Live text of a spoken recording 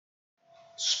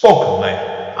Spokenly,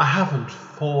 I haven't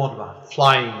thought about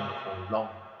flying for a long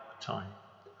time.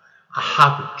 I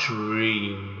haven't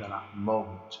dreamed of that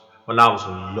moment when I was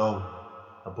alone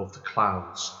above the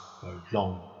clouds for a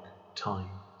long time.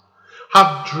 I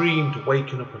haven't dreamed of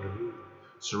waking up in a room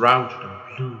surrounded in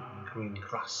blue and green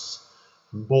grass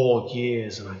for more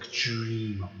years than I could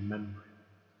dream of remembering.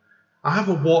 I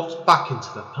haven't walked back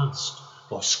into the past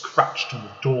or scratched on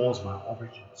the doors of my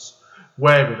origins,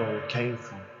 where it all came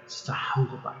from, since I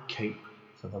held up that cape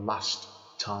for the last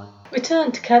time.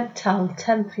 Return to Cape Town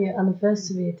 10th Year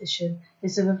Anniversary Edition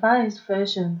is a revised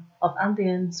version of Andy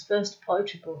N's first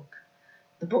poetry book.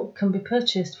 The book can be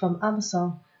purchased from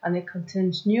Amazon and it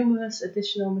contains numerous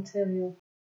additional material.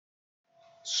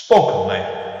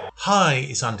 Spokenly. Hi,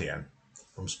 it's Andy N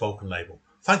from Spoken Label.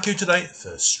 Thank you today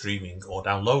for streaming or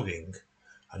downloading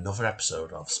another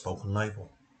episode of Spoken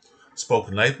Label.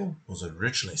 Spoken Label was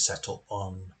originally set up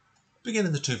on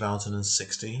beginning of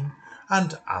 2016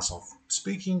 and as of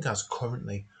speaking has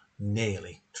currently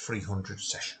nearly 300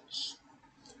 sessions.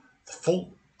 The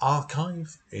full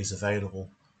archive is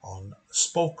available on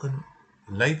Spoken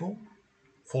Label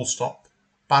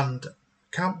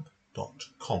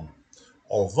bandcamp.com.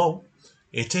 Although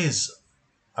it is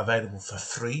available for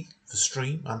free for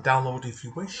stream and download if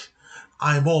you wish,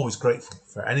 I am always grateful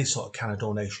for any sort of kind of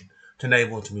donation to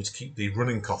enable me to keep the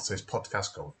running costs of this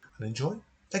podcast going. And enjoy.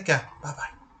 Take care. Bye bye.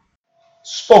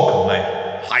 Spoken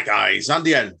Label. Hi guys,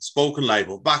 Andy N, Spoken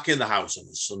Label, back in the house on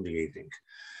a Sunday evening.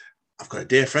 I've got a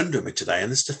dear friend with me today,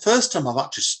 and it's the first time I've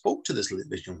actually spoke to this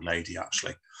young lady,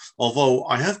 actually. Although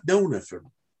I have known her for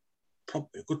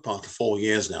probably a good part of 4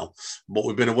 years now, but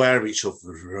we've been aware of each other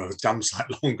for a damn sight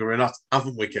longer, and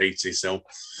haven't we, Katie? So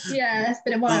yeah, it's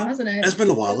been a while, hasn't it? It's been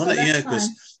a while, hasn't it?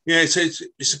 Yeah, because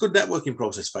it's a good networking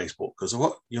process, Facebook. Because I've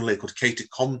got a young lady called Katie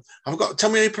tell me how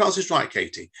you pronounce this right,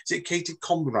 Katie. Is it Katie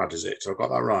Conrad? Is it? So I got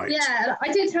that right? Yeah,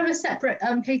 I did have a separate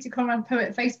Katie Conrad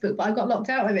Poet Facebook, but I got locked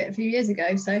out of it a few years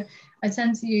ago. So I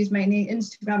tend to use mainly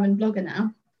Instagram and Blogger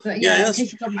now. But yeah,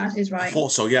 Katie Conrad is right. I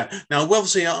thought so, yeah. Now, well,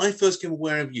 see, I first became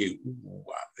aware of you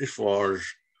before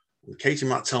Katie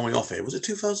might tell me off here. Was it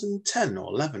 2010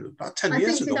 or 11? About 10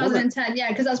 years ago, 2010, yeah,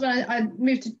 because that's when I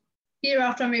moved to, year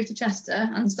after I moved to Chester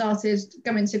and started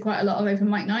going to quite a lot of open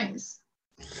mic nights.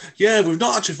 Yeah, we've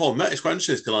not actually formally met. It's quite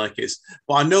interesting,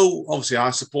 but I know, obviously,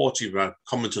 I support you. I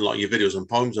commented a lot of your videos and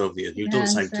poems over the years. You've done the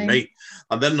same to me.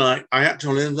 And then I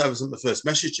actually ever sent the first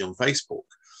message to you on Facebook.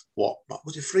 What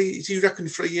was it? You reckon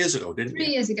 3 years ago, didn't you?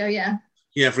 3 years ago, yeah.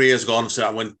 Yeah, 3 years ago. Honestly,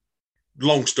 I went.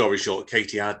 Long story short,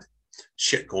 Katie had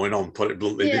shit going on. Put it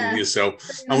bluntly, didn't you? So,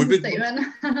 and we've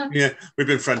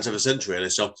been friends ever since, really.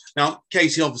 So now,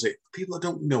 Katie, obviously, people that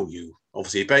don't know you,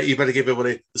 obviously, you better give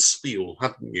everybody the spiel,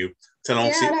 hadn't you? Tell them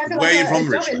where you're from,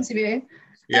 Richmond.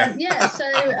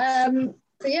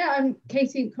 I'm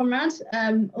Katie Conrad,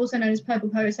 also known as Purple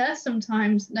Poetess,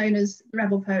 sometimes known as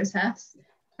Rebel Poetess.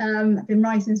 I've been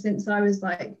writing since I was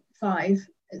like 5.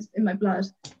 It's in my blood.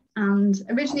 And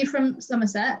originally from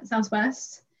Somerset,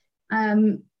 Southwest,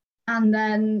 and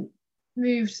then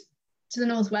moved to the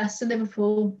Northwest, to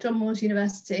Liverpool, John Moores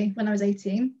University when I was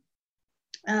 18.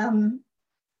 When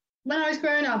I was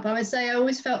growing up, I would say I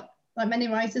always felt like many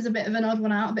writers, a bit of an odd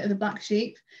one out, a bit of a black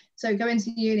sheep. So going to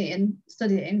uni and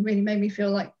studying really made me feel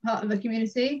like part of a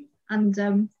community, and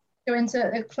going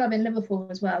to a club in Liverpool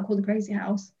as well called the Crazy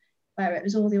House, where it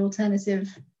was all the alternative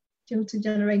filter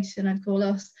generation, I'd call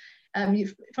us.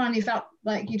 You finally felt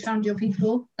like you'd found your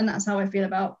people, and that's how I feel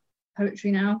about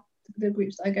poetry now, the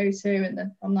groups that I go to and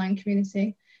the online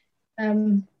community.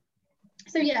 Moved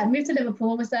to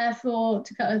Liverpool, was there to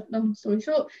cut a long story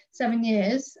short, 7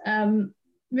 years.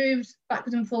 Moved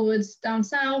backwards and forwards down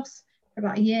south for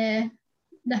about a year.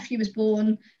 Nephew was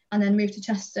born, and then moved to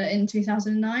Chester in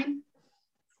 2009.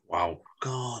 Wow,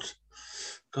 God,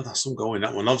 that's some going,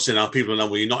 that one. Obviously now people know,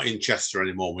 well, you're not in Chester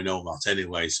anymore. We know that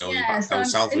anyway. So you're back down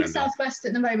south in Southwest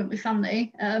at the moment with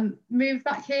family. Moved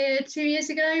back here 2 years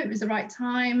ago. It was the right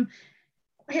time.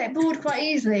 I get bored quite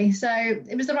easily. So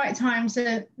it was the right time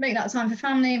to make that time for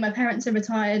family. My parents are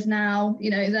retired now.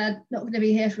 You know, they're not going to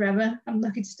be here forever. I'm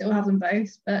lucky to still have them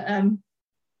both. But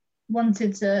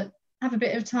wanted to have a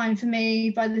bit of time for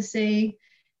me by the sea.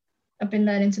 I've been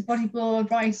learning to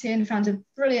bodyboard, writing, found a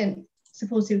brilliant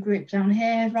supportive group down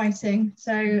here writing.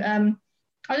 So I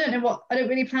don't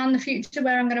really plan the future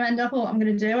where I'm going to end up or what I'm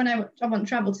going to do. I know I want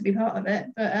travel to be part of it,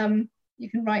 but you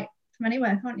can write from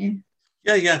anywhere, can't you?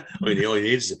 Yeah. All you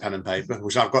need is a pen and paper,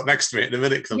 which I've got next to me in a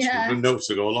minute because I'm scribbling notes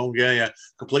to go along. Yeah,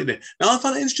 completely. Now I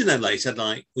found it interesting then, like you said,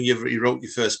 like when you wrote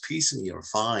your first piece and you were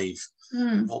 5.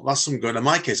 Well, that's some good. In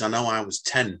my case, I know I was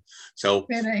 10. So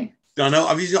really? I know.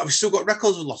 Have you still got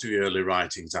records of a lot of your early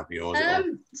writings? Have you? Or is it all...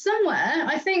 Somewhere,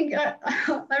 I think I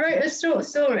wrote a short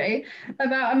story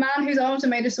about a man whose arms are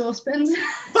made of saucepans.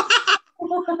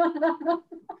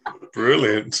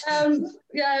 Brilliant.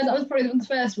 Yeah, that was probably one of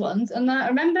the first ones. And I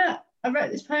remember I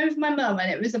wrote this poem for my mum, and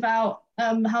it was about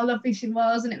how lovely she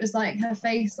was, and it was like her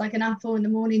face like an apple in the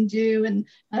morning dew, and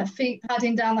her feet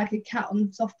padding down like a cat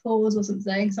on soft paws or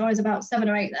something. So I was about 7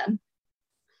 or 8 then.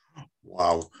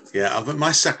 Wow. Yeah,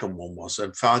 my second one was,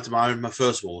 in fact, my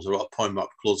first one was I wrote a poem about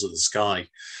the colours of the sky,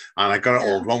 and I got it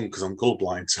all wrong because I'm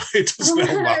colourblind, so it doesn't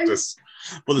help matters.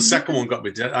 But the second one got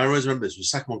me, I always remember this, the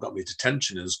second one got me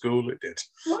detention in school, it did.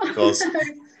 Because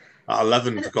at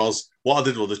 11, because what I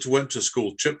did was I went to a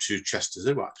school trip to Chester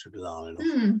Zoo, actually, bizarrely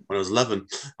enough, when I was 11,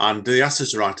 and they asked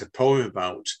us to write a poem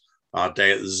about our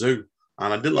day at the zoo.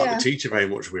 And I didn't like the teacher very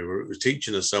much. We were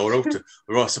teaching us, so I wrote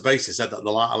so basically said that a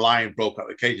lion broke out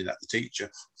the cage and at the teacher.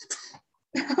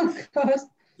 Oh, God.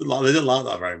 They didn't like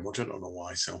that very much. I don't know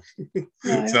why. So,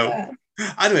 No, so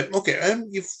anyway, okay.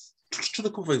 You've touched on a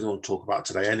couple of things I want to talk about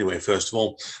today. Anyway, first of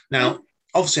all, now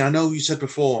obviously I know you said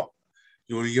before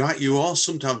you are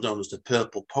sometimes known as the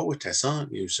Purple Poetess,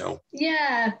 aren't you? So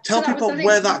yeah. Tell people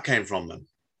where that came from then.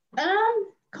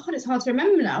 God, it's hard to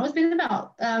remember now. It's been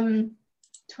about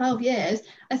 12 years.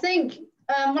 I think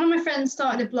one of my friends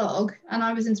started a blog and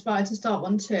I was inspired to start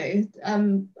one too.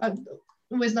 I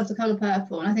always loved the colour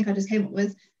purple, and I think I just came up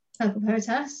with Purple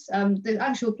Poetess. The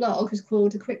actual blog is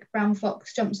called A Quick Brown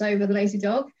Fox Jumps Over the Lazy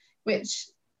Dog, which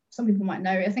some people might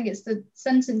know. I think it's the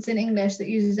sentence in English that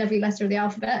uses every letter of the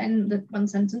alphabet in the one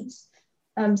sentence.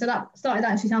 So that started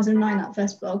out in 2009, that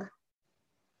first blog.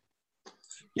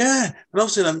 Yeah, and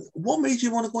obviously then, what made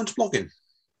you want to go into blogging?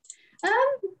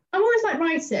 I've always liked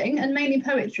writing, and mainly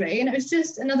poetry, and it was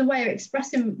just another way of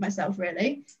expressing myself,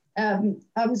 really.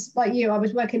 I was like you, I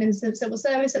was working in civil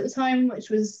service at the time, which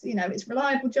was, it's a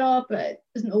reliable job, but it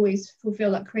doesn't always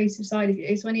fulfill that creative side of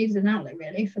you. So I needed an outlet,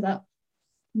 really, for that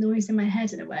noise in my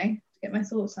head, in a way, to get my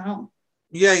thoughts out.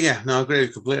 Yeah, no, I agree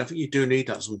completely. I think you do need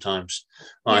that sometimes.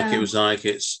 Sometimes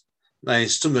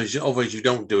other ways you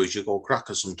don't do is you go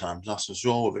cracker sometimes. That's what's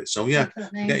wrong with it. So yeah,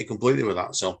 Definitely. I get you completely with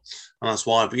that. So and that's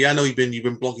why. But yeah, I know you've been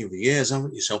blogging for years,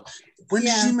 haven't you? So when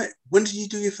did you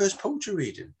do your first poetry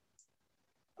reading?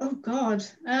 Oh God,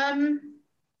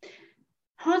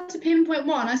 hard to pinpoint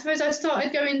one. I suppose I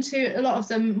started going to a lot of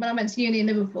them when I went to uni in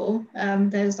Liverpool.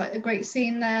 There's like a great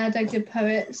scene there. They're good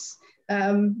poets.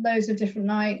 Loads of different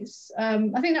nights. I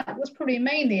think that was probably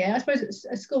mainly it. I suppose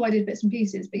at school I did bits and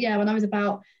pieces, but yeah, when I was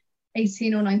about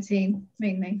 18 or 19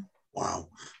 mainly. Wow,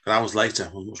 but I was later.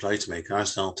 I was much later, mate. I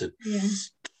started. Yeah.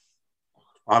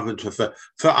 I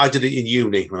did it in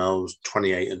uni when I was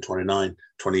 28 and 29,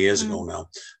 20 years ago now.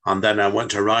 And then I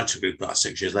went to a writing group about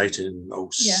 6 years later in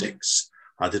 06.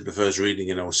 I did my first reading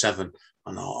in 07.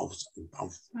 And I was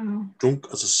drunk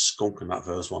as a skunk in that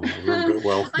first one. I remember it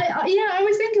well. I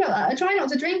always think about that. I try not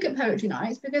to drink at poetry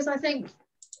nights because I think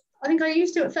I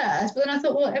used to at first, but then I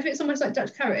thought, well, if it's almost like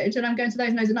Dutch Courage and I'm going to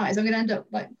those loads of nights, I'm going to end up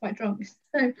like quite drunk.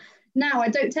 So now I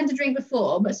don't tend to drink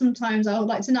before, but sometimes I'll,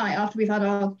 like tonight after we've had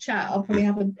our chat, I'll probably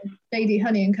have a lady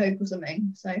honey and coke or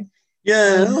something. So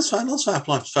yeah, that's fine. That's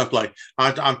fair play.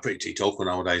 I'm pretty teetotal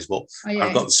nowadays, but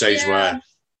I've got the stage where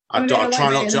I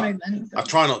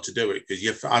try not to do it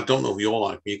because I don't know if you're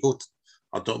like me.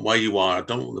 I don't know where you are. I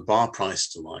don't know what the bar price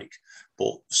to like,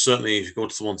 but certainly if you go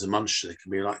to the ones in Manchester, it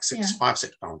can be like £6 a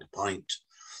pint.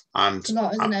 And it's a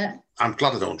lot, isn't it? I'm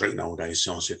glad I don't drink nowadays,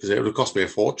 honestly, because it would have cost me a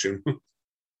fortune.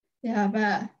 Yeah, I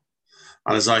bet.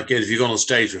 And it's like if you go on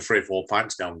stage with 3 or 4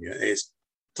 pints down you, it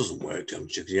doesn't work,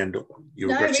 don't you? Because you end up.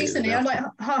 Recently I'm like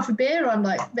half a beer. I'm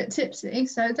like a bit tipsy,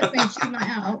 so definitely check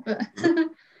that out. But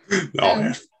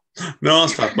No,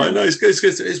 that's fair. No, it's good.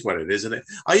 It is what it is, isn't it?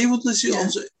 Are you able to see?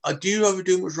 Do you ever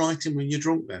do much writing when you're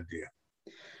drunk? Then, do you?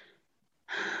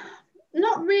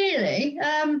 Not really.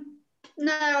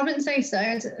 No, I wouldn't say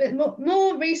so.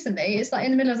 More recently, it's like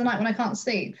in the middle of the night when I can't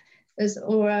sleep,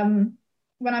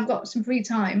 when I've got some free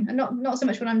time, and not so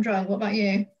much when I'm drunk. What about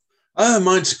you?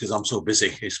 Mine's because I'm so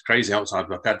busy. It's crazy outside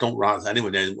work. I don't write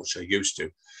anywhere near as much as I used to.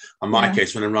 In my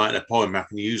case, when I'm writing a poem, I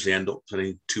can usually end up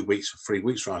spending 2 weeks or 3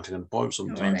 weeks writing a poem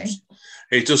sometimes. Really?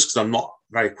 It's just because I'm not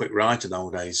a very quick writer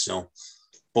nowadays. So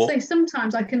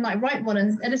sometimes I can like write one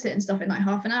and edit it and stuff in like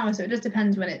half an hour. So it just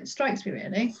depends when it strikes me,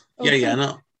 really.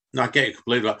 No, I get it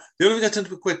completely. The only thing I tend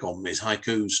to be quick on is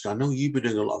haikus. I know you've been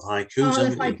doing a lot of haikus. Oh,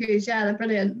 the haikus, yeah, they're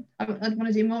brilliant. I want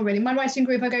to do more, really. My writing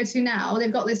group I go to now,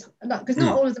 they've got this, because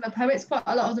not all of them are poets, quite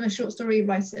a lot of them are short story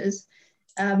writers.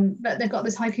 But they've got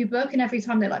this haiku book, and every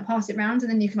time they like pass it around,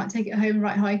 and then you can like take it home and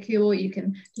write haiku, or you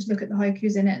can just look at the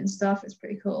haikus in it and stuff. It's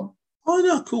pretty cool. Oh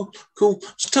no, cool.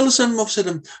 So tell us,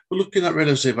 obviously, we're looking at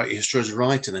really about your history as a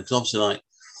writer, because obviously, like,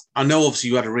 I know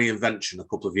obviously you had a reinvention a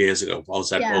couple of years ago. I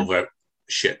was over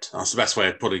shit. That's the best way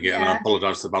of putting it, and I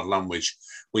apologise for the bad language.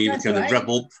 Where you became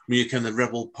the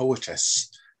rebel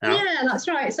poetess. Now, yeah, that's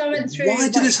right. So I went through. Why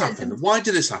did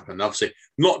this happen? Obviously,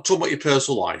 not talking about your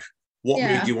personal life. What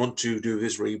made you want to do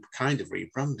this kind of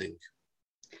rebranding?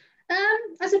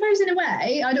 I suppose in a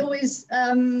way, I'd always.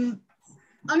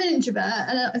 I'm an introvert,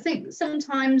 and I think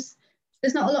sometimes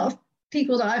there's not a lot of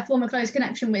people that I form a close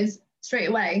connection with straight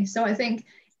away. So I think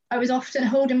I was often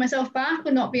holding myself back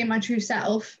or not being my true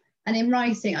self. And in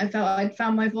writing, I felt I'd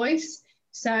found my voice.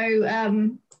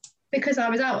 So because I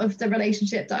was out of the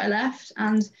relationship that I left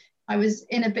and I was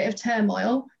in a bit of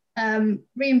turmoil,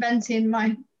 reinventing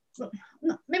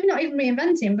maybe not even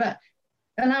reinventing, but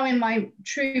allowing my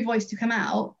true voice to come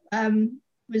out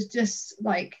was just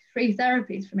like free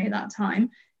therapy for me at that time.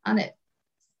 And it,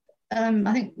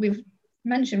 I think we've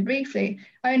mentioned briefly,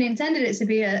 I only intended it to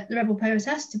be the Rebel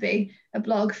Poetess to be a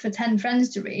blog for 10 friends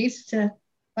to read, to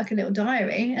like a little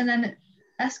diary, and then it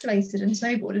escalated and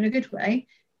snowballed in a good way.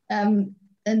 And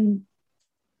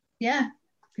yeah,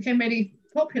 became really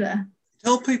popular.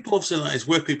 Tell people, obviously, like, it's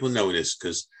where people know this,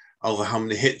 because over how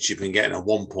many hits you've been getting at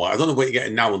one point. I don't know what you're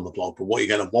getting now on the blog, but what you're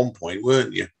getting at one point,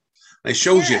 weren't you? And it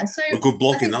shows you a good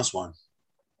blogging, that's why.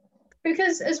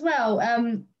 Because as well,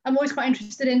 I'm always quite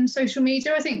interested in social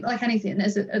media. I think, like anything,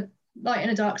 there's a light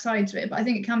and a dark side to it, but I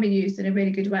think it can be used in a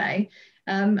really good way.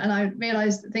 And I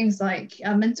realised that things like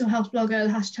mental health blogger,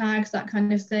 hashtags, that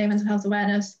kind of thing, mental health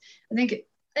awareness, I think it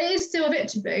is still a bit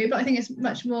taboo, but I think it's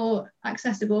much more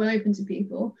accessible and open to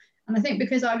people. And I think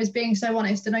because I was being so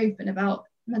honest and open about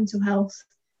mental health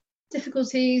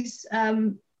difficulties,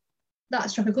 that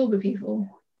struck a chord with people.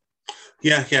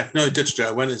 Yeah. No, it did straight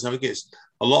away. I think it's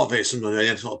a lot of it.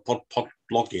 Sometimes sort of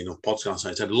blogging or podcast.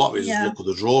 I said a lot of it is look at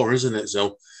the draw, isn't it?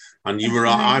 So, and you were,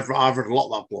 I've read a lot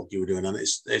of that blog you were doing, and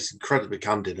it's incredibly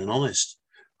candid and honest,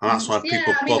 and that's why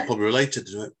people probably related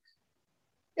to it.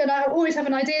 And I always have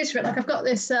an idea to it. Like I've got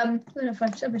this. I don't know if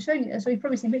I've ever shown you this. So you've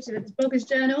probably seen pictures of it. This blogger's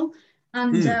journal,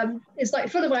 and it's like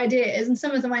full of ideas, and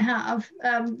some of them I have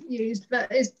used,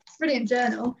 but it's a brilliant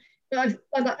journal. But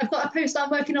I've got a post I'm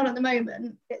working on at the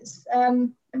moment. It's let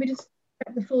me just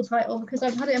get the full title because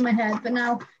I've had it in my head, but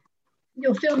now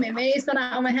you're filming me. It's gone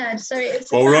out of my head. So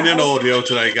it's. Well, we're running audio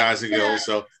today, guys and girls.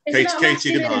 So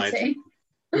Katie can hide.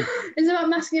 It's about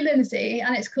masculinity,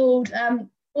 and it's called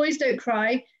 "Boys Don't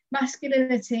Cry: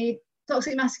 Masculinity,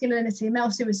 Toxic Masculinity,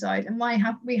 Male Suicide, and why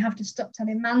we have to stop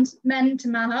telling men to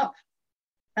man up."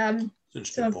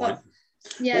 Interesting point.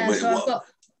 I've got.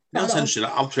 That's interesting.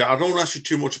 I don't want to ask you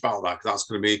too much about that because that's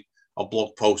going to be a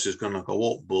blog post is going to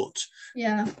go up. But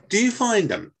do you find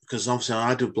them? Because obviously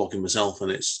I do blogging myself,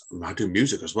 and I do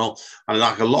music as well, and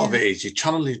like a lot of it is you're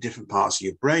channeling different parts of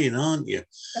your brain, aren't you?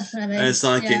 Definitely. And it's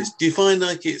like do you find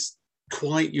like it's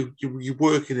quite you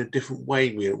work in a different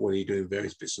way when you're doing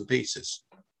various bits and pieces?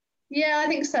 Yeah, I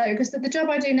think so, because the job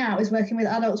I do now is working with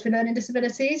adults with learning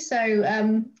disabilities, so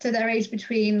they're aged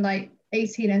between like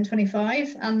 18 and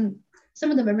 25, and some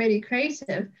of them are really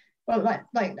creative, well,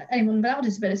 like anyone without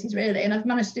disabilities really, and I've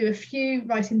managed to do a few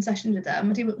writing sessions with them.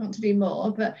 I do want to do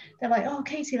more, but they're like, oh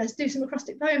Katie, let's do some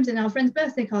acrostic poems in our friends'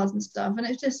 birthday cards and stuff, and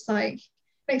it's just like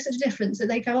makes such a difference that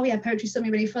they go, oh yeah, poetry's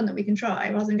something really fun that we can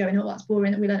try, rather than going, oh that's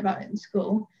boring that we learned about it in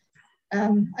school.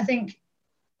 I think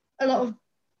a lot of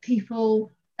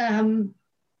people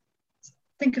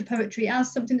think of poetry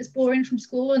as something that's boring from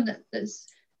school and that's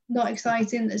not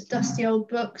exciting, that's dusty old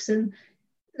books, and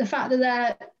the fact that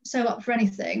they're so up for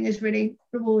anything is really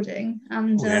rewarding.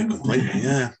 And completely,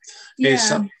 I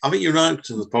think you're right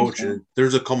to the poetry.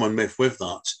 There's a common myth with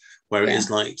that, where it is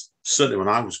like, certainly when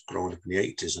I was growing up in the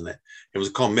 80s, and it was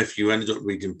a common myth. You ended up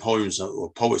reading poems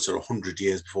or poets that are 100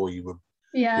 years before you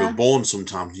were born,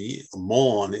 sometimes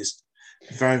more, and it's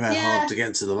very, very hard to get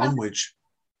into the language.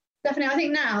 Definitely, I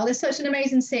think now there's such an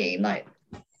amazing scene, like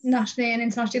nationally and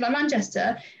internationally, like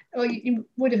Manchester. Or you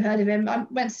would have heard of him. I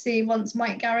went to see once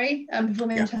Mike Garry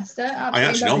perform in Manchester. I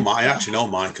actually know Mike.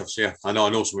 I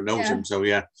know someone knows him. So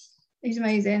he's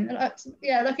amazing.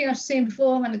 Lucky enough to see him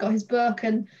perform, and I got his book,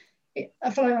 and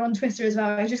I follow him on Twitter as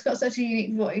well. He's just got such a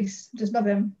unique voice. Just love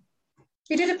him.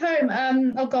 He did a poem.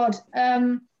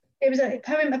 It was a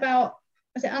poem about,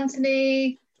 was it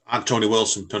Anthony? And Tony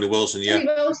Wilson. Tony Wilson,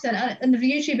 and the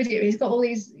YouTube video. He's got all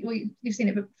these. You've seen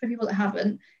it, but for people that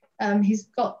haven't. He's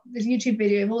got this YouTube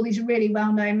video of all these really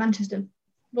well-known Manchester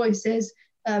voices,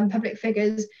 public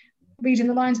figures, reading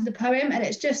the lines of the poem, and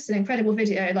it's just an incredible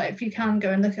video. Like, if you can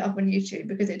go and look it up on YouTube,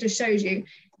 because it just shows you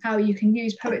how you can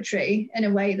use poetry in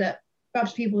a way that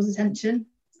grabs people's attention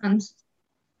and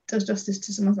does justice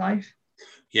to someone's life.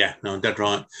 Yeah, no, dead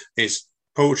right. It's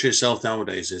poetry itself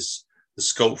nowadays is the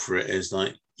scope for it is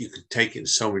like you could take it in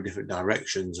so many different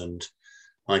directions, and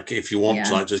like if you want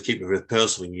to like just keep it very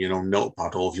personal in your own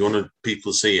notepad, or if you want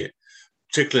people to see it,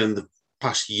 particularly in the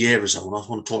past year or so, and I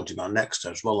want to talk to you about next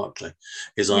as well actually,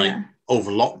 is like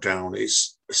over lockdown,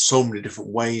 it's so many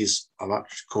different ways of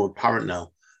actually called apparent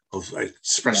now of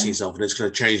expressing yourself, and it's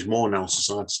going to change more now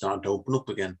society starting to open up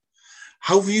again.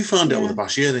 How have you found it over the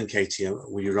past year then, Katie,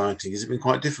 with your writing? Has it been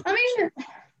quite difficult? I mean,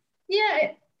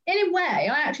 yeah, in a way,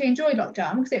 I actually enjoyed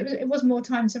lockdown because it was more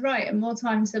time to write and more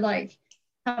time to like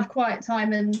have quiet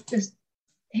time and just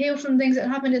heal from things that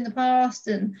happened in the past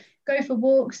and go for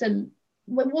walks. And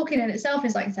walking in itself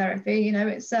is like therapy, you know.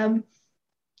 It's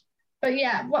but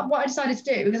yeah, what I decided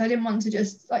to do, because I didn't want to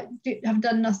just like have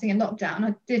done nothing in lockdown,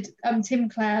 I did Tim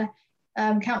Clare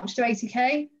Couch to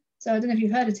 80k. So I don't know if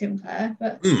you've heard of Tim Clare,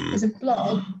 but it's a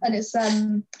blog, and it's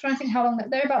trying to think how long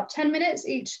they're about 10 minutes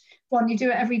each one. You do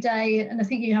it every day, and I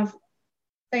think you have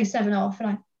day 7 off,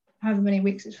 and however many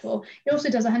weeks it's for. He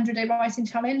also does a 100-day writing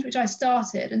challenge, which I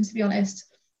started, and to be honest,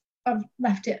 I've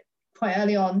left it quite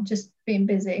early on, just being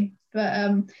busy.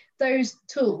 But those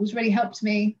tools really helped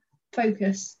me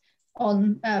focus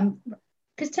on,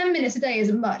 because 10 minutes a day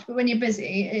isn't much, but when you're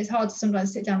busy, it's hard to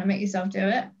sometimes sit down and make yourself do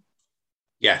it.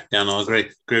 Yeah, no, I agree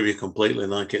with you completely.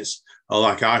 Like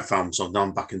like I found, so now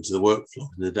I'm back into the workflow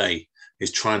in the day,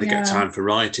 is trying to get time for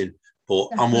writing. But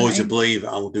I'm always a believer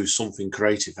I will do something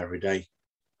creative every day.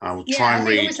 I will try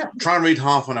and read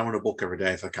half an hour in a book every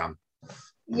day if I can.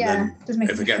 And does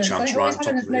make if I get a chance, write on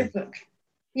top of it.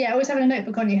 Yeah, always having a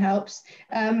notebook on you helps.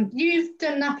 You've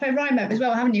done NaPoWriMo as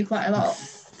well, haven't you? Quite a lot.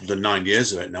 I've done 9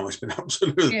 years of it now. It's been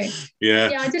absolutely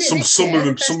I did it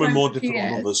some are more difficult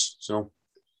than others. So.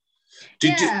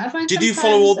 Did you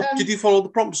follow all the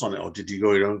prompts on it, or did you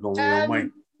go your own way?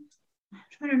 I'm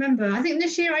trying to remember. I think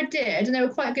this year I did, and they were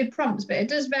quite good prompts, but it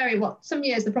does vary. Some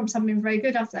years the prompts haven't been very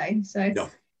good, have they? So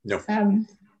no.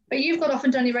 But you've got off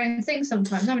and done your own thing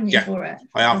sometimes, haven't you? For it,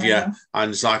 I have,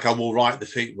 And it's like I will write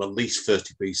at least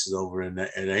 30 pieces over in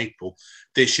April.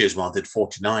 This year's one I did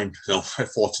 49, so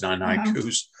 49 haikus,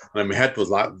 and then my head was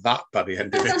like that by the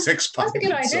end of it. That's a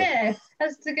good idea.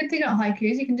 That's a good thing about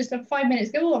haikus. You can just have 5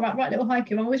 minutes, go, write little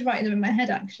haiku. I'm always writing them in my head,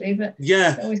 actually. But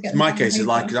in my case, it's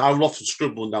like I'll often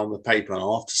scribble down the paper, and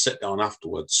I'll have to sit down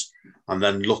afterwards and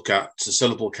then look at the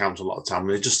syllable count a lot of time.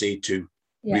 And they just need to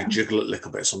rejiggle it a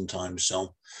little bit sometimes.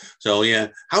 So yeah.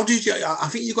 How did you? I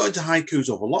think you got into haikus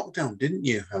over lockdown, didn't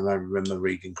you? If I remember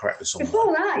reading correctly somewhere.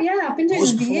 Before that, I've been doing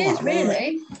them for years,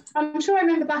 really. I'm sure I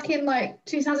remember back in like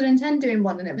 2010 doing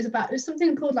one, and it was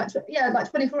something called like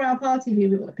 24-hour party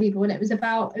people, and it was a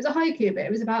haiku, but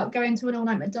it was about going to an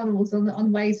all-night McDonald's on the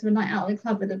way to a night out in the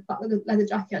club with a leather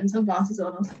jacket and sunglasses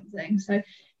on or something. So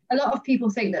a lot of people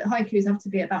think that haikus have to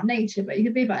be about nature, but you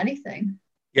could be about anything.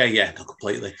 Yeah, not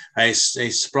completely.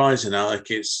 It's surprising how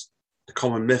like it's the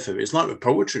common myth of it. It's like with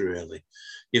poetry, really.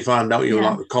 You find out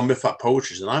like the common myth about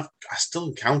poetry, and I still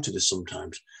encounter this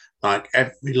sometimes. Like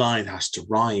every line has to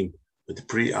rhyme with the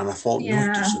pre, and I thought no,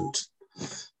 it doesn't.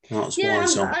 That's why.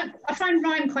 So I find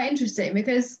rhyme quite interesting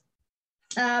because,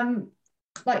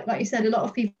 like you said, a lot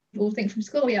of people think from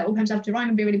school, all poems have to rhyme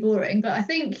and be really boring. But I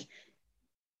think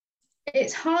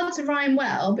it's hard to rhyme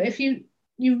well. But if you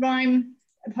rhyme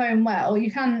a poem well,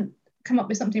 you can come up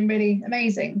with something really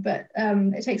amazing, but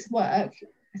it takes work,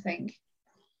 I think.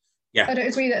 I don't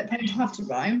agree that poems have to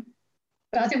rhyme,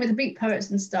 but I think with the beat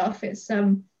poets and stuff, it's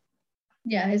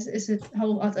it's a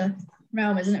whole other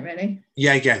realm, isn't it, really?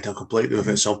 No, completely with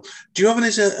it. So do you have any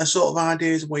sort of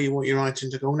ideas where you want your writing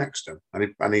to go next to?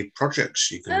 Any projects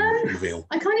you can reveal?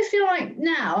 I kind of feel like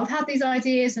now I've had these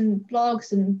ideas and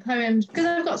blogs and poems, because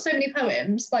I've got so many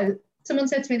poems. Like someone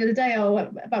said to me the other day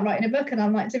about writing a book, and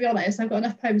I'm like, to be honest, I've got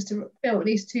enough poems to fill at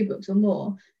least 2 books or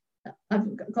more.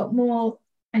 I've got more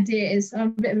ideas. I'm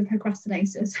a bit of a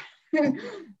procrastinator.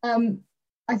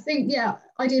 I think,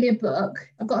 ideally a book.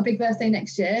 I've got a big birthday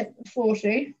next year,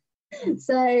 40.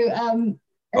 So you're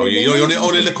only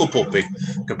a little puppy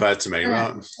compared to me,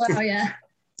 right? Well, yeah,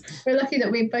 we're lucky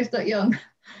that we both look young.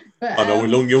 But I know we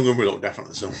look young and we look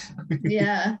definitely so.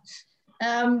 Yeah.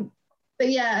 But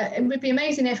yeah, it would be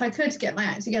amazing if I could get my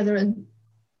act together and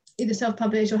either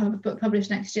self-publish or have a book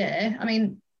published next year. I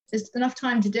mean, there's enough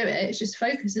time to do it. It's just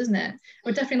focus, isn't it? I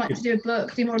would definitely like to do a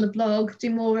book, do more on the blog,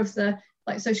 do more of the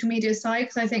like social media side,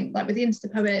 because I think like with the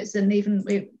Insta poets and even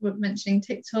we were mentioning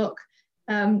TikTok,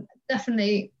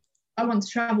 definitely I want to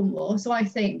travel more. So I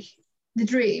think the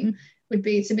dream would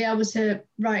be to be able to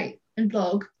write and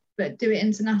blog, but do it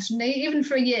internationally, even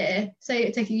for a year.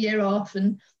 Say take a year off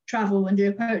and travel and do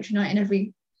a poetry night in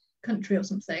every country or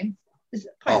something. It's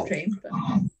poetry.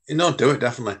 But... Do it,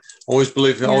 definitely. Always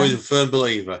believe, Yeah. always a firm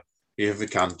believer. If you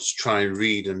can, just try and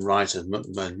read and write as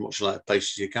much like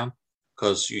places you can,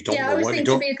 because you don't know I always what you think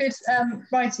don't. to be a good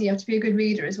writer, you have to be a good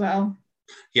reader as well.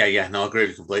 Yeah, no, I agree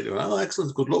with you completely. Oh,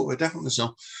 excellent, good luck with it, definitely.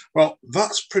 So, well,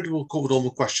 that's pretty well covered all my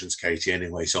questions, Katie,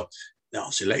 anyway. So,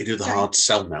 obviously, let you do the hard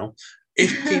sell now.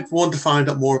 If people want to find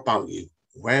out more about you,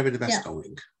 where are the best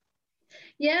going?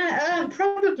 Yeah,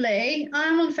 probably.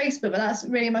 I'm on Facebook, but that's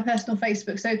really my personal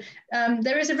Facebook. So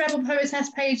there is a Rebel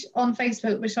Poetess page on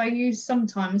Facebook, which I use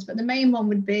sometimes, but the main one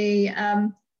would be, I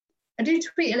do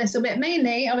tweet a little bit.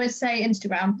 Mainly, I would say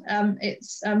Instagram.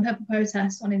 It's Purple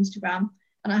Poetess on Instagram,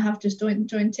 and I have just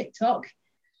joined TikTok.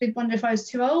 Did wonder if I was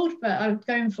too old, but I'm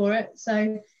going for it.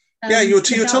 So you were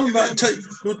telling about.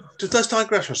 Let's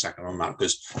digress for a second on that,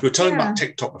 because you were telling about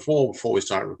TikTok before we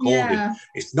started recording. Yeah.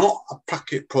 It's not a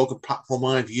program platform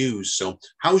I've used. So,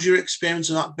 how's your experience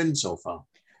of that been so far?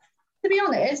 To be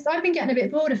honest, I've been getting a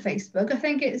bit bored of Facebook. I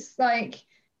think it's like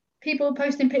people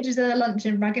posting pictures of their lunch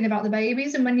and bragging about the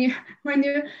babies, and when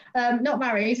you're not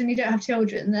married and you don't have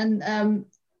children, then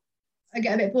I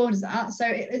get a bit bored of that. So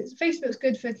Facebook's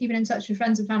good for keeping in touch with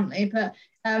friends and family, but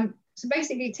so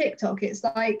basically TikTok, it's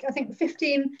like I think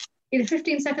either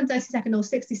 15 second, 30 second or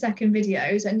 60-second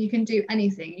videos, and you can do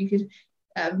anything. You could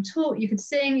talk, you could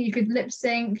sing, you could lip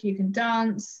sync, you can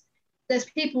dance. There's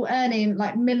people earning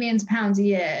like millions of pounds a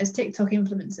year as TikTok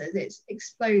influencers. It's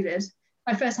exploded.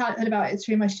 I first heard about it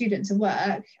through my students at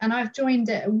work, and I've joined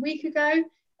it a week ago.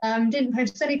 Didn't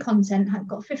post any content, had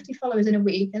got 50 followers in a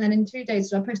week, and then in 2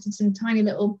 days I posted some tiny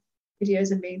little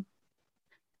videos of me.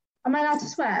 Am I allowed to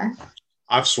swear?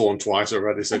 I've sworn twice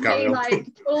already, so carry on. Like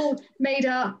all made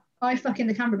up, I fuck in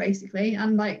the camera basically,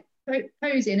 and like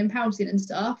posing and pouting and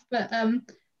stuff. But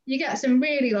you get some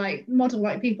really like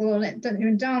model-like people on it,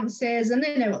 doing dances, and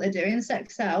they know what they're doing.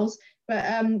 Sex sells. But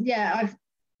I've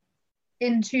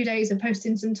in 2 days of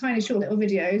posting some tiny short little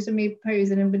videos of me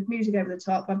posing and with music over the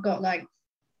top. I've got like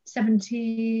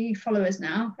 70 followers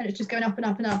now, and it's just going up and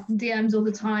up and up, and DMs all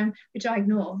the time, which I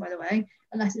ignore, by the way,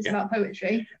 unless it's about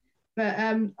poetry. But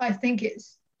I think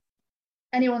it's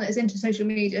anyone that's into social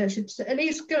media should at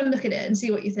least go and look at it and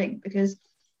see what you think, because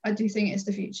I do think it's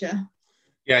the future.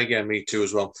 Yeah, me too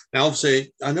as well. Now,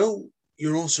 obviously, I know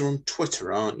you're also on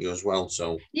Twitter, aren't you, as well?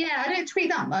 So yeah, I don't tweet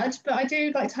that much, but I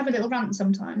do like to have a little rant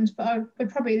sometimes. But I would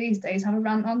probably these days have a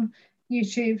rant on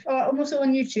YouTube. Oh, I'm also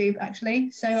on YouTube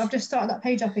actually, so I've just started that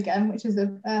page up again, which is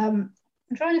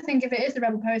I'm trying to think if it is the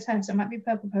Rebel Poetess. It might be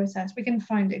Purple Poetess. We can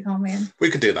find it, can't we?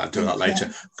 We could do that later.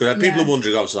 Because people are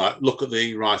wondering, obviously, like, look at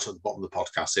the right at the bottom of the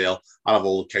podcast here. I'll have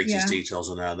all Katie's details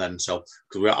on there then. So,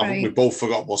 because we both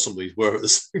forgot what some of these were at the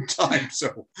same time.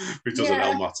 So, it doesn't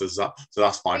help matters. So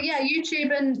that's fine. But yeah,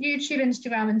 YouTube,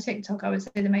 Instagram, and TikTok, I would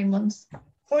say the main ones.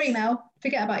 Or email.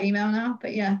 Forget about email now,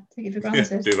 but yeah, take it for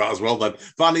granted. Yeah, do that as well then.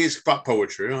 Vanny is about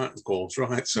poetry, right? Of course,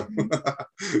 right? So,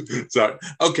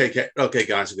 okay,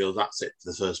 guys and girls, that's it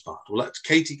for the first part. We'll let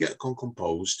Katie get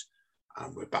composed,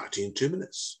 and we're back to you in 2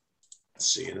 minutes.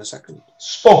 See you in a second.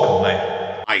 Spoken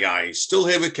Labour. Hi guys, still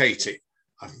here with Katie.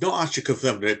 I've not actually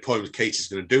confirmed the poems Katie's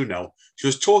going to do now. She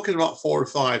was talking about 4 or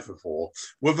 5 before.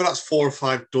 Whether that's 4 or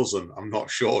 5 dozen, I'm not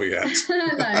sure yet. No,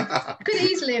 I could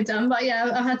easily have done, but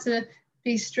yeah, I've had to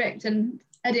be strict and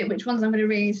edit which ones I'm going to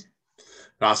read.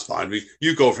 That's fine.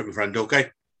 You go for it, my friend,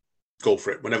 okay? Go for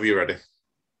it whenever you're ready.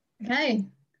 Okay,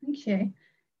 thank you.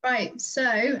 Right, so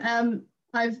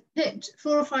I've picked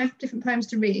 4 or 5 different poems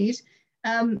to read.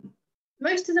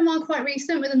 Most of them are quite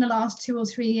recent, within the last 2 or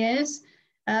 3 years.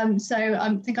 So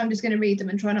I think I'm just going to read them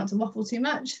and try not to waffle too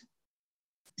much.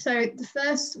 So the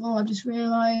first, I've just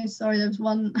realised, sorry, there was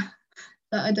one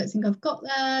that I don't think I've got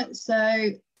there. So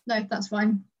no, that's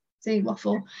fine. See,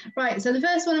 waffle. Right, so the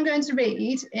first one I'm going to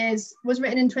read was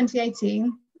written in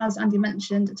 2018, as Andy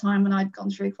mentioned, a time when I'd gone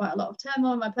through quite a lot of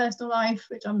turmoil in my personal life,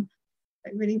 which I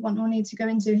really want or need to go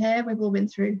into here. We've all been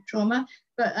through trauma.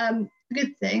 But the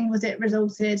good thing was it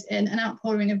resulted in an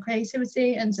outpouring of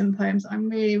creativity and some poems I'm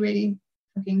really, really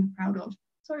fucking proud of.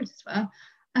 Sorry to swear.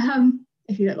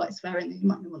 If you don't like swearing, then you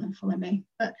might want to follow me.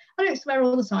 But I don't swear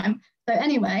all the time. So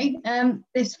anyway,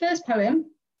 this first poem,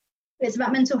 it's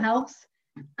about mental health.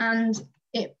 And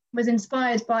it was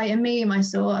inspired by a meme I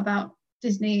saw about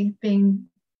Disney being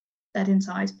dead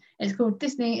inside. It's called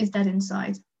Disney is Dead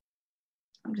Inside.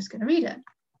 I'm just going to read it.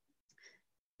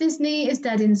 Disney is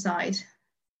dead inside.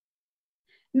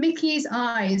 Mickey's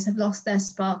eyes have lost their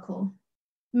sparkle.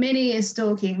 Minnie is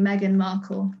stalking Meghan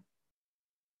Markle.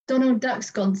 Donald Duck's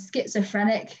gone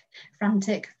schizophrenic,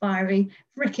 frantic, fiery,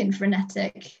 frickin'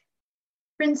 frenetic.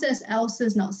 Princess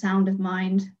Elsa's not sound of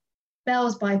mind.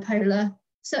 Belle's bipolar.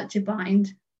 Such a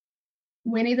bind.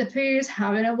 Winnie the Pooh's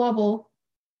having a wobble.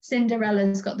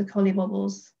 Cinderella's got the collie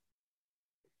wobbles.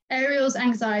 Ariel's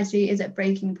anxiety is at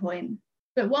breaking point.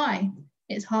 But why?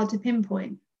 It's hard to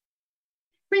pinpoint.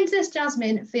 Princess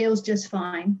Jasmine feels just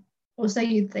fine, or so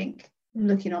you'd think from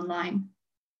looking online.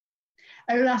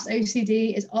 Olaf's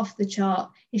OCD is off the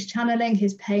chart. He's channeling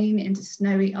his pain into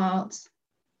snowy art.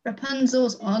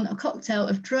 Rapunzel's on a cocktail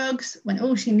of drugs when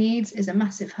all she needs is a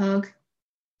massive hug.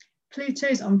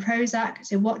 Pluto's on Prozac,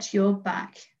 so watch your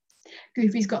back.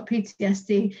 Goofy's got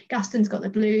PTSD, Gaston's got the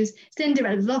blues,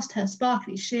 Cinderella's lost her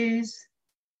sparkly shoes.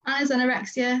 Anna's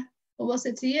anorexia, or what's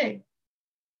it to you?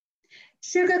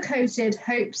 Sugar-coated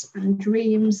hopes and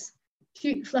dreams,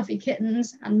 cute fluffy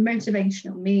kittens and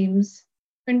motivational memes.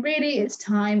 When really it's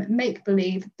time,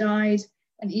 make-believe died,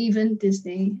 and even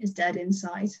Disney is dead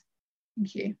inside.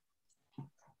 Thank you.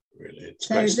 Brilliant.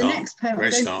 So Great the start. next poem.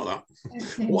 Great start, that.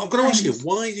 Okay, Well, I'm going to ask you, thanks.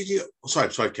 why did you...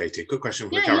 Sorry, Katie, quick question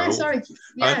for Yeah, Karen. no, sorry.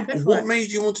 Yeah, go for what it.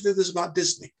 made you want to do this about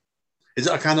Disney? Is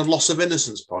it a kind of loss of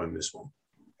innocence poem, this one?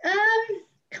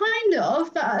 Kind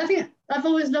of, but I think I've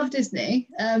always loved Disney.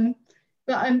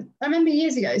 But I remember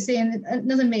years ago seeing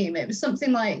another meme. It was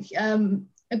something like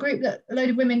a group that a load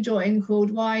of women joined called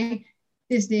Why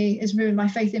Disney Has Ruined My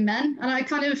Faith in Men. And I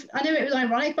knew it was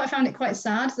ironic, but I found it quite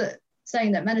sad that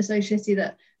saying that men are so shitty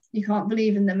that you can't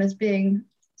believe in them as being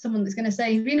someone that's going to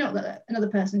save you, not that another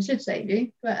person should save you.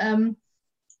 But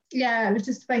yeah, it was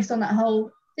just based on that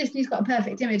whole, Disney's got a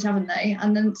perfect image, haven't they?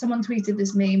 And then someone tweeted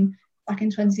this meme back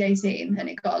in 2018 and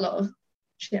it got a lot of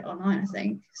shit online, I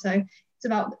think. So it's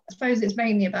about, I suppose it's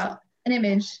mainly about an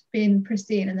image being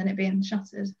pristine and then it being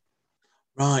shattered.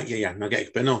 Right, yeah, no, I get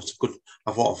it. But no, it's good.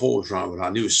 I thought I was right with that. I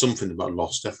knew it was something about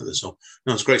loss, definitely. So,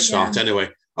 no, it's a great start anyway.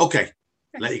 Okay,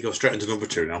 let you go straight into number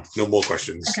 2 now. No more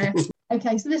questions.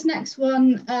 Okay, so this next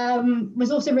one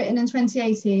was also written in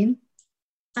 2018.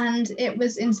 And it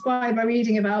was inspired by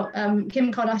reading about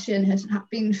Kim Kardashian had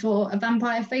been for a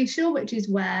vampire facial, which is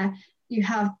where you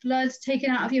have blood taken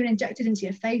out of you and injected into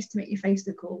your face to make your face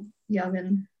look all young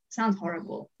and sounds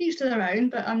horrible. Each to their own,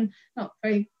 but I'm not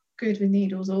very good with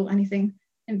needles or anything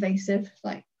invasive,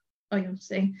 like, oh, you'll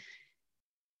see.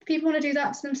 If people want to do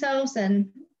that to themselves,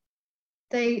 then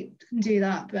they can do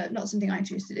that, but not something I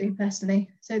choose to do personally.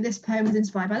 So this poem was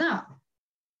inspired by that.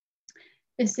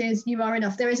 This is You Are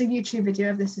Enough. There is a YouTube video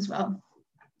of this as well.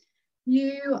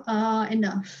 You are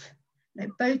enough. No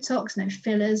Botox, no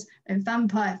fillers, no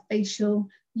vampire facial.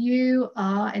 You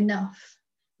are enough.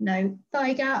 No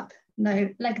thigh gap, no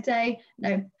leg day,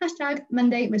 no hashtag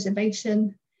Monday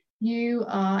reservation. You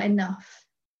are enough.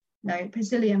 No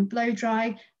Brazilian blow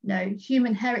dry, no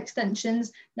human hair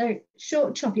extensions, no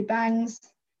short choppy bangs.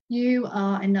 You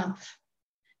are enough.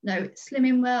 No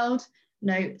Slimming World,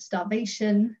 no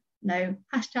starvation, no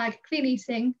hashtag clean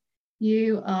eating.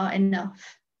 You are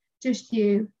enough. Just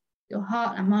you, your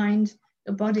heart and mind,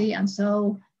 your body and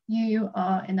soul. You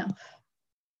are enough.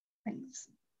 Thanks.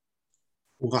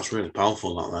 Well, that's really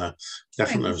powerful, that there.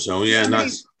 Definitely. Thanks. So, yeah,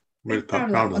 nice. Really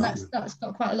proud of that. That's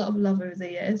got quite a lot of love over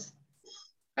the years.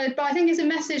 But I think it's a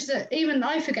message that even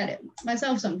I forget it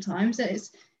myself sometimes. That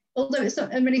it's, although it's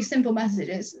not a really simple message,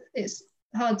 it's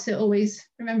hard to always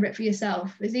remember it for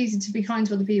yourself. It's easy to be kind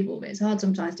to other people, but it's hard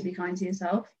sometimes to be kind to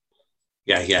yourself.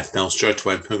 Yeah, no, straight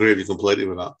away. I agree with you completely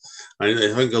with that.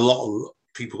 I think a lot of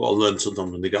people got to learn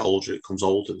sometimes when they get older, it comes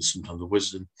older, and sometimes the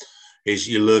wisdom is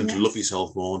you learn to love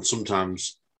yourself more, and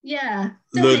sometimes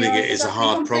learning it is a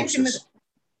hard process.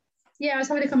 I was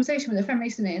having a conversation with a friend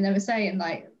recently, and they were saying,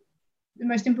 like, the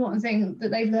most important thing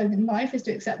that they've learned in life is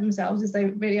to accept themselves as they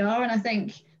really are. And I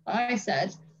think, like I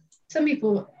said, some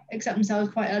people accept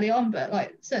themselves quite early on, but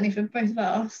like certainly for both of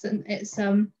us, and it's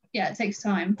it takes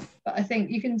time. But I think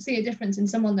you can see a difference in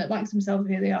someone that likes themselves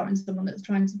who they are and someone that's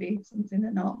trying to be something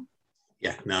they're not.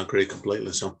 Yeah, no, I agree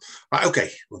completely. So, right, okay,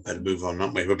 we better move on,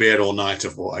 aren't we? We'll be here all night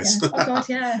otherwise. Yeah. Oh God,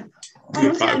 yeah.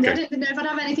 Honestly, I didn't know if I'd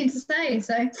have anything to say,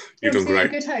 so you've done great. A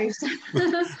good host.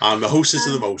 I'm the hostess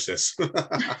of the mostest.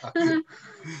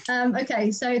 Okay,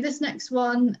 so this next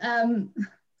one,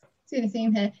 see the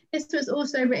theme here. This was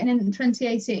also written in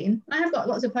 2018. I have got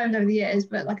lots of poems over the years,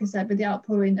 but like I said, with the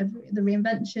outpouring of the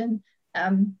reinvention,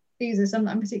 these are some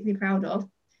that I'm particularly proud of.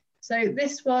 So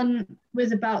this one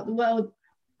was about the world.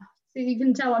 So you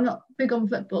can tell I'm not big on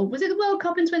football. Was it the World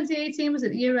Cup in 2018? Was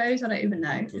it the Euros? I don't even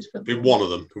know. One of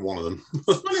them. One of them.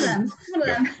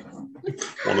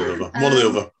 One of the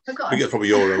other. We get probably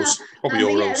Euros. Yeah,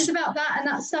 it was about that and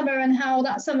that summer, and how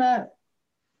that summer,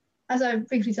 as I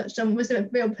briefly touched on, was a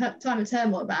real time of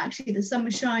turmoil. But actually, the sun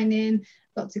was shining.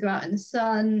 Got to go out in the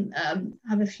sun,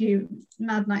 have a few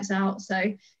mad nights out.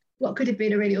 So what could have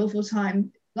been a really awful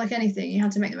time, like anything, you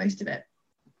had to make the most of it.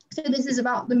 So this is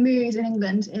about the mood in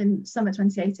England in summer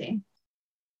 2018.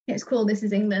 It's called This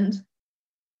Is England.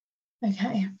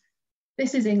 Okay,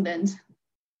 this is England.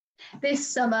 This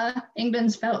summer,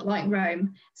 England's felt like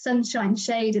Rome. Sunshine,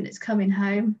 shade, and it's coming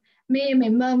home. Me and me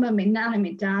mum and me nan and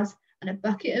me dad, and a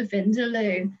bucket of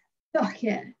Vindaloo.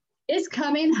 Bucket, it's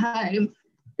coming home.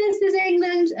 This is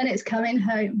England, and it's coming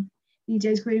home.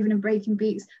 DJs grooving and breaking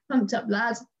beats, pumped up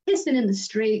lads, pissing in the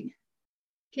street.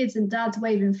 Kids and dads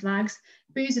waving flags,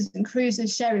 boozers and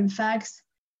cruisers sharing fags.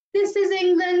 This is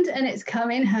England, and it's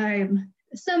coming home.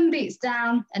 The sun beats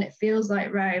down, and it feels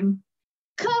like Rome.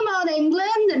 Come on,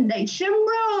 England, the nation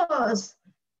roars.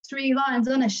 3 lions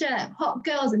on a shirt, hot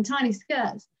girls in tiny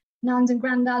skirts, nans and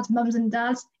granddads, mums and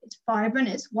dads. It's vibrant,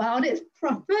 it's wild, it's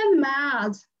proper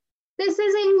mad. This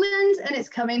is England, and it's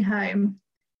coming home.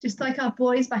 Just like our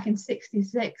boys back in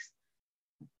 '66.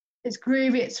 It's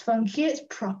groovy, it's funky, it's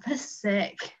proper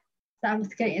sick.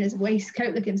 Southgate in his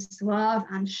waistcoat looking suave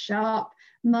and sharp.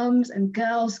 Mums and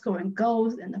girls scoring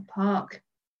goals in the park.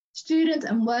 Students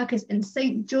and workers in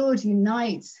St. George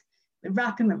unite. We're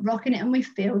rapping, we're rocking it, and we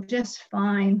feel just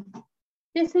fine.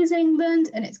 This is England,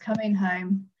 and it's coming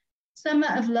home. Summer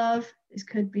of love, this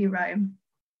could be Rome.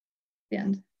 The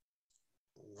end.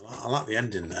 I like the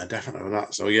ending there, definitely with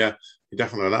that. So yeah, you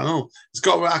definitely that. No, it's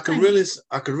got. I could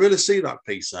really see that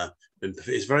piece there.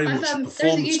 It's very much a performance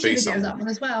there's a YouTube piece. video of that one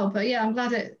as well, but yeah, I'm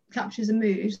glad it captures a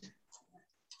mood.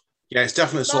 Yeah, it's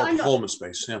definitely a sort of performance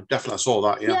piece. Yeah, definitely I saw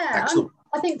that. Yeah, excellent.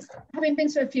 I think having been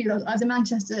to a few as a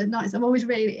Manchester Knights, I'm always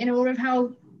really in awe of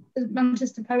how the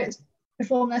Manchester poets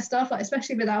perform their stuff, like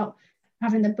especially without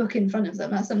having the book in front of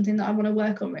them. That's something that I want to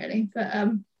work on really. But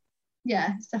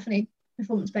yeah, it's definitely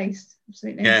performance based.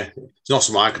 Absolutely. Yeah, it's not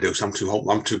something I could do. So I'm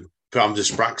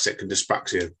dyspraxic and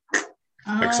dyspraxia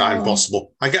makes that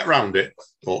impossible. I get around it,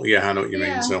 but yeah, I know what you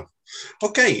mean. So.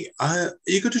 Okay, are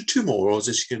you going to do 2 more, or is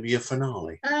this going to be a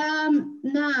finale?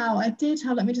 No, I did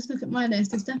have. Let me just look at my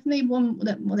list. There's definitely one.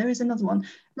 Well, there is another one.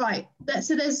 Right.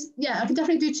 So there's. Yeah, I can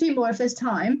definitely do 2 more if there's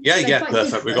time. Yeah, perfect.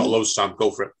 Different. We've got loads of time.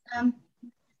 Go for it.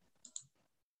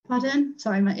 Pardon?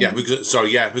 Sorry, mate. Yeah, we've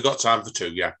got time for 2.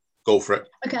 Yeah, go for it.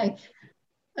 Okay.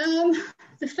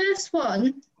 The first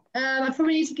one, I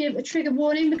probably need to give a trigger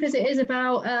warning because it is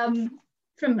about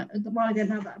from well, I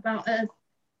didn't have that about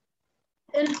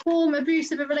in a form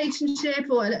abuse of a relationship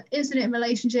or an incident in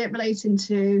relationship relating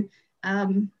to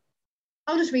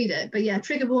I'll just read it, but yeah,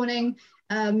 trigger warning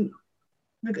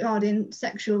regarding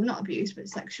sexual, not abuse, but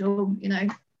sexual,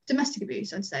 domestic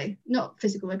abuse, I'd say. Not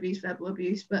physical abuse, verbal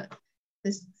abuse, but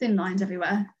there's thin lines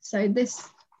everywhere. So this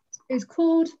is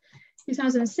called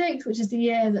 2006, which is the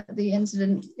year that the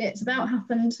incident it's about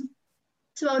happened.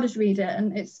 So I'll just read it,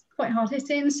 and it's quite hard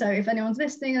hitting. So if anyone's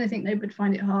listening and they think they would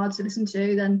find it hard to listen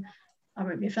to, then I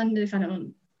won't be offended if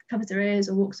anyone covers their ears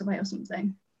or walks away or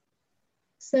something.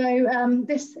 So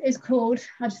this is called,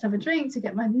 I just have a drink to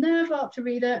get my nerve up to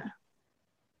read it.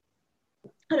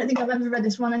 I don't think I've ever read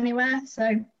this one anywhere.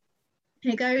 So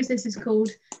here goes. This is called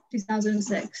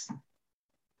 2006.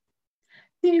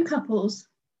 2 couples,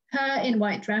 her in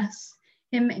white dress,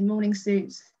 him in morning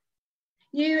suits.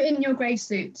 You in your grey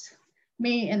suit,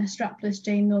 me in a strapless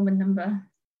Jane Norman number.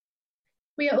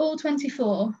 We are all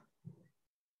 24.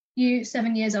 You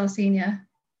 7 years our senior.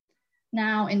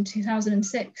 Now in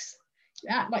 2006, you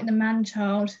act like the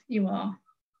man-child you are.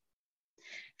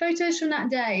 Photos from that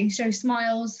day show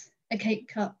smiles, a cake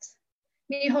cut,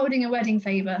 me holding a wedding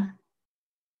favour.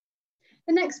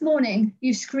 The next morning,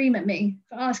 you scream at me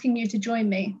for asking you to join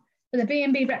me for the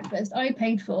B&B breakfast I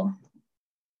paid for.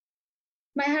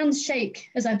 My hands shake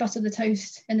as I butter the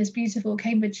toast in this beautiful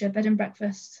Cambridgeshire bed and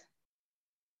breakfast.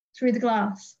 Through the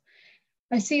glass,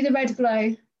 I see the red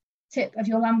glow tip of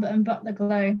your Lambert and Butler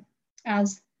glow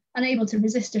as, unable to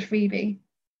resist a freebie,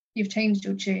 you've changed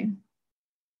your tune.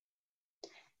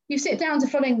 You sit down to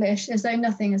full English as though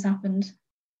nothing has happened.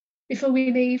 Before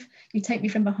we leave, you take me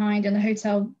from behind in the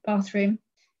hotel bathroom,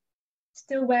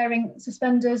 still wearing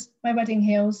suspenders, my wedding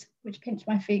heels, which pinch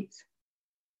my feet.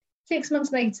 6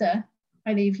 months later,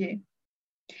 I leave you.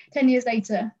 10 years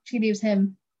later, she leaves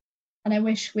him, and I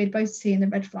wish we'd both seen the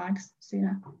red flags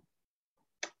sooner.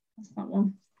 That's that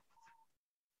one.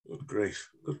 Good grief,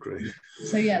 good grief.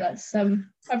 So yeah, that's I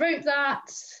wrote that,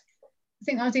 I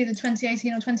think that was either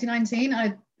 2018 or 2019.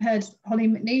 I heard Holly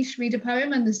McNeish read a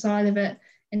poem and the style of it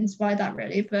inspired that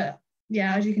really. But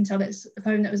yeah, as you can tell, it's a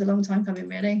poem that was a long time coming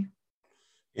really.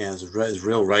 Yeah, there's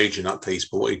real rage in that piece,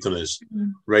 but what you've done is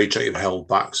rage that you've held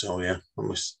back. So yeah, I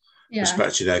must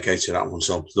respect you there, Katie, that one.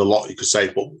 So there's a lot you could say,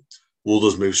 but we'll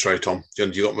just move straight on.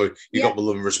 You got my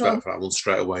love and respect for that one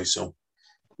straight away. So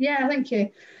yeah, thank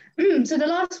you. So the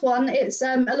last one, it's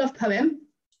a love poem.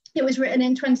 It was written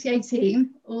in 2018,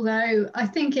 although I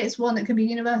think it's one that can be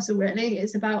universal, really.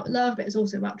 It's about love, but it's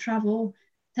also about travel,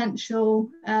 potential.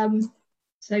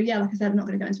 So yeah, like I said, I'm not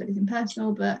going to go into anything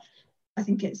personal, but I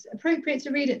think it's appropriate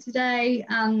to read it today.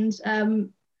 And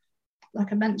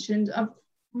like I mentioned, I've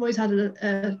always had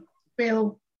a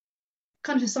real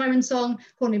Country Siren song,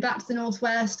 pulling me back to the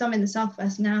Northwest. I'm in the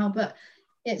Southwest now, but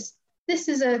this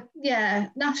is a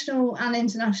national and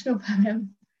international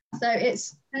poem. So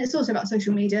it's also about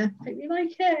social media. Hope you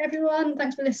like it, everyone.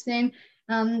 Thanks for listening,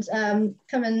 and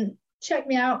come and check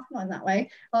me out, not in that way,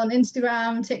 on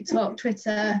Instagram, TikTok,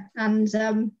 Twitter, and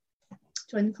join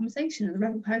the conversation at the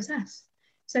Rebel Poetess.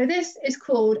 So this is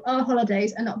called Our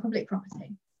Holidays Are Not Public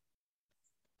Property.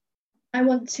 I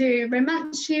want to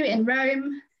romance you in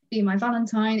Rome, be my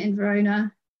Valentine in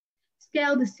Verona,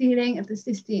 scale the ceiling of the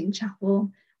Sistine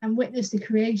Chapel and witness the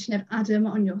creation of Adam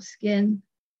on your skin.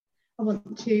 I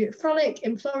want to frolic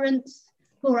in Florence,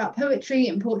 pour out poetry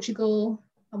in Portugal.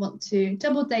 I want to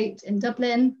double date in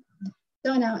Dublin,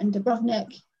 dine out in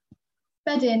Dubrovnik,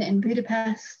 bed in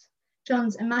Budapest,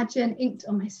 John's Imagine inked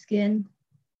on my skin.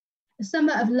 A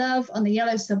summer of love on the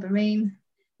yellow submarine,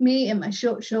 me in my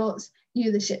short shorts,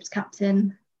 you the ship's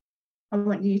captain. I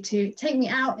want you to take me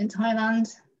out in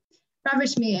Thailand,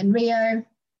 ravish me in Rio,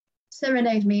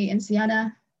 serenade me in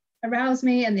Siena, arouse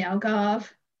me in the Algarve,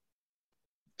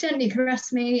 gently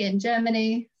caress me in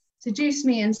Germany, seduce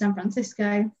me in San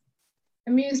Francisco,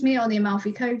 amuse me on the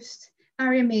Amalfi Coast,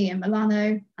 marry me in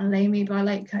Milano, and lay me by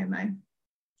Lake Como.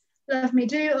 Love me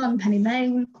do on Penny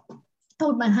Lane,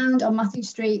 hold my hand on Matthew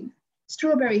Street,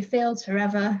 strawberry fields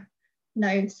forever,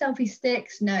 no selfie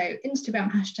sticks, no Instagram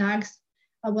hashtags.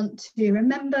 I want to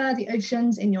remember the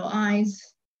oceans in your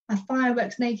eyes, have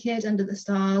fireworks naked under the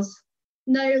stars,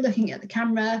 no looking at the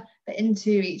camera, but into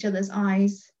each other's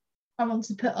eyes. I want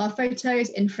to put our photos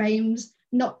in frames,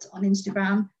 not on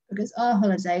Instagram, because our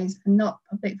holidays are not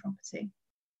public property.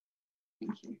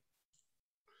 Thank you.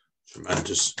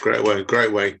 Tremendous. Great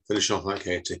way. Finish off that,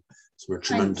 Katie. It's a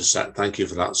tremendous set. Thank you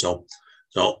for that. So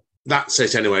that's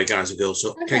it anyway, guys and girls.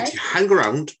 So okay. Katie, hang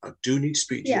around. I do need to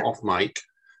speak to you off mic,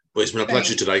 but it's been a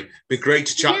pleasure today. It's been great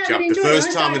to chat to you. The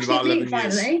first time in about 11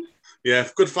 years. Yeah,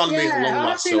 good fun meeting along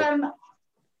last. I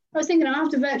was thinking I'll have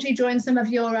to virtually join some of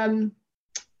your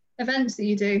events that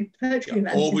you do, poetry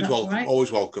events. Always welcome. Right.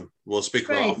 Always welcome. We'll speak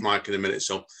about off mic in a minute.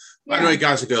 So anyway,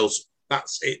 guys and girls,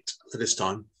 that's it for this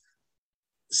time.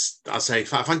 I'll say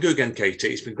thank you again, Katie.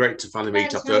 It's been great to finally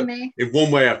meet in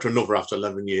one way after another after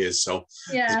 11 years. So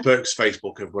it's Perks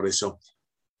Facebook, everybody. So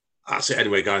that's it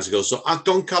anyway, guys and girls. So as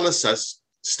Don Callis says,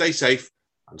 stay safe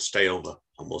and stay over,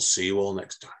 and we'll see you all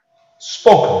next time.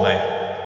 Spoken, mate.